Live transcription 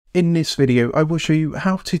In this video, I will show you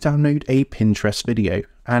how to download a Pinterest video.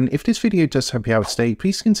 And if this video does help you out today,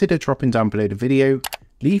 please consider dropping down below the video,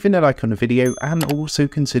 leaving a like on the video, and also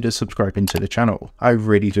consider subscribing to the channel. I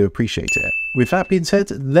really do appreciate it. With that being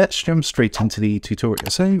said, let's jump straight into the tutorial.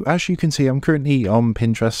 So as you can see, I'm currently on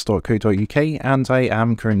pinterest.co.uk and I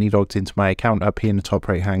am currently logged into my account up here in the top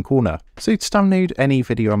right hand corner. So to download any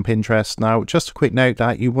video on Pinterest, now just a quick note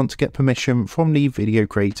that you want to get permission from the video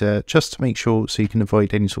creator just to make sure, so you can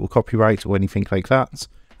avoid any sort of copyright or anything like that.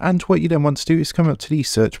 And what you then want to do is come up to the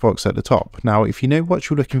search box at the top. Now, if you know what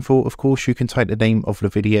you're looking for, of course, you can type the name of the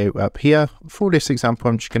video up here. For this example,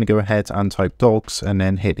 I'm just going to go ahead and type dogs and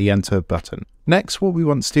then hit the enter button. Next, what we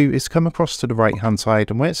want to do is come across to the right hand side,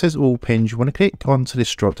 and where it says all pins, you want to click onto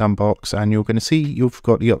this drop down box and you're going to see you've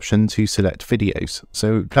got the option to select videos.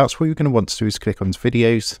 So that's what you're going to want to do, is click onto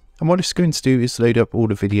videos. And what it's going to do is load up all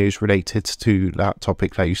the videos related to that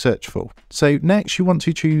topic that you search for. So next, you want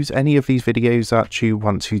to choose any of these videos that you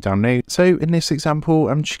want to download. So in this example,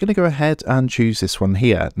 I'm just going to go ahead and choose this one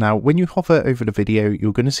here. Now, when you hover over the video,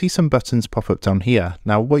 you're going to see some buttons pop up down here.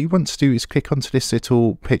 Now, what you want to do is click onto this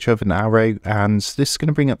little picture of an arrow, and this is going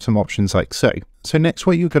to bring up some options like so. So next,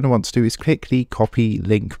 what you're going to want to do is click the copy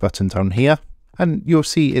link button down here, and you'll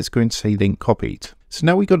see it's going to say link copied. So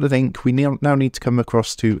now we got the link, we now need to come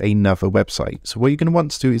across to another website. So what you're going to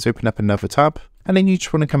want to do is open up another tab, and then you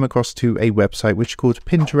just want to come across to a website which is called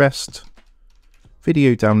Pinterest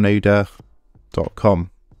videodownloader.com,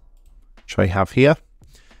 which I have here.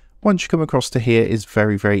 Once you come across to here, it's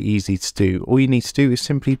very easy to do. All you need to do is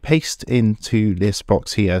simply paste into this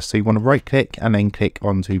box here. So you want to right click and then click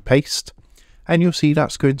onto paste, and you'll see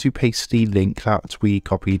that's going to paste the link that we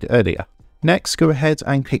copied earlier. Next, go ahead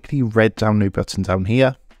and click the red download button down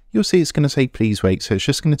here. You'll see it's going to say please wait, so it's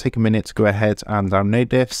just going to take a minute to go ahead and download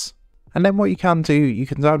this. And then what you can do, you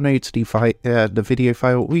can download the video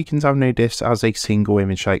file, or you can download this as a single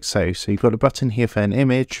image like so. So you've got a button here for an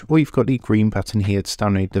image, or you've got the green button here to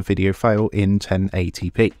download the video file in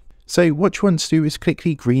 1080p. So what you want to do is click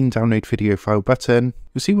the green download video file button.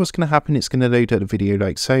 You'll see what's going to happen, it's going to load up the video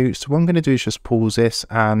like so. So what I'm going to do is just pause this,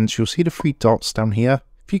 and you'll see the three dots down here.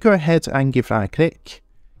 If you go ahead and give that a click,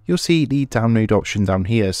 you'll see the download option down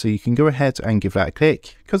here. So you can go ahead and give that a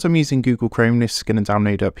click. Because I'm using Google Chrome, this is going to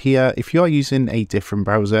download up here. If you are using a different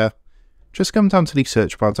browser, just come down to the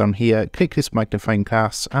search bar down here, click this magnifying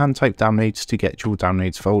glass and type downloads to get your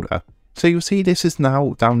downloads folder. So you'll see this is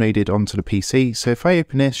now downloaded onto the PC. So if I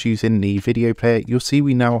open this using the video player, you'll see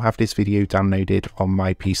we now have this video downloaded on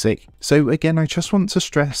my PC. So again, I just want to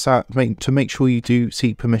stress that to make sure you do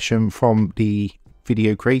seek permission from the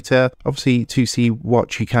video creator, obviously, to see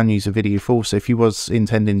what you can use a video for. So if you was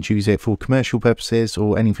intending to use it for commercial purposes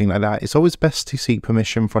or anything like that, it's always best to seek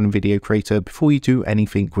permission from the video creator before you do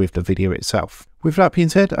anything with the video itself. With that being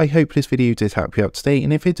said, I hope this video did help you out today,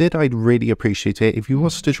 and if it did, I'd really appreciate it if you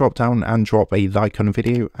was to drop down and drop a like on the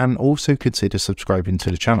video, and also consider subscribing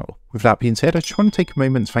to the channel. With that being said, I just want to take a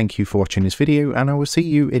moment to thank you for watching this video, and I will see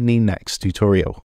you in the next tutorial.